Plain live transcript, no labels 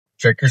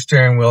check your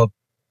steering wheel,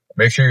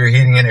 make sure your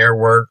heating and air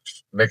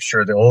works, make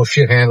sure the old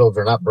shit handles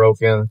are not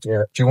broken.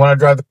 Yeah. If you want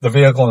to drive the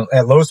vehicle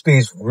at low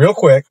speeds real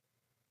quick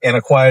in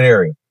a quiet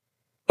area.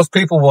 Most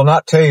people will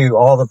not tell you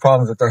all the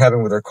problems that they're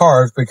having with their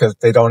cars because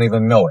they don't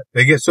even know it.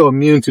 They get so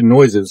immune to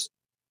noises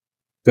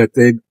that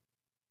they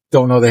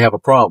don't know they have a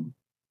problem.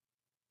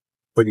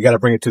 But you got to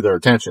bring it to their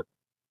attention.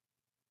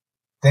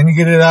 Then you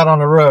get it out on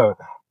the road.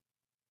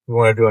 You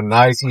want to do a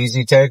nice,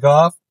 easy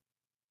takeoff.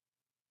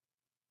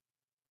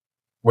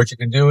 What you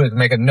can do is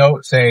make a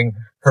note saying,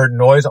 heard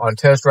noise on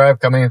test drive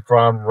coming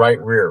from right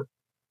rear.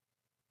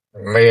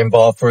 It may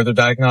involve further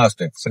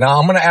diagnostic. So now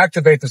I'm going to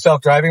activate the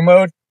self-driving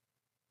mode.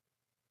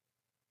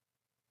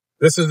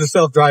 This is the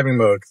self-driving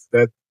mode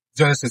that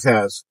Genesis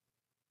has.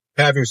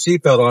 Have your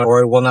seatbelt on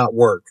or it will not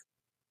work.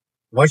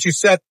 Once you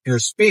set your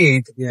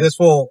speed, this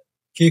will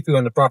keep you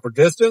in the proper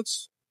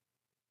distance.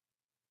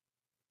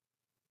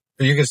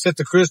 So you can set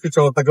the cruise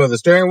control, let go of the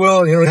steering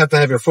wheel. You don't have to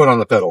have your foot on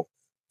the pedal.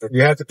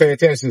 You have to pay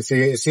attention.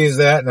 See, it sees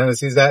that, and then it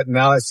sees that, and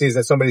now it sees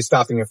that somebody's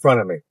stopping in front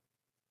of me.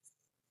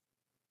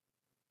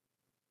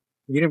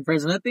 You didn't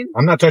press nothing?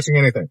 I'm not touching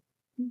anything.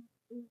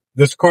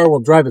 This car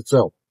will drive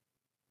itself.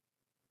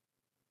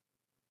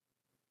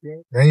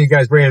 Then you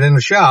guys bring it in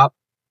the shop.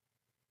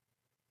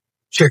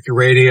 Check your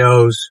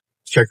radios,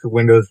 check your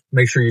windows,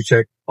 make sure you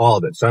check all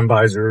of it. Sun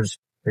visors,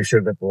 make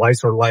sure that the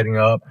lights are lighting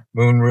up,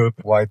 moonroof,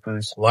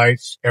 wipers,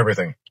 lights,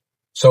 everything.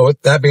 So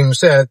with that being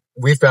said,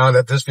 we found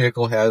that this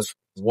vehicle has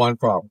one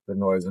problem, the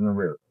noise in the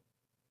rear.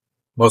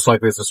 Most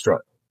likely it's a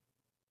strut.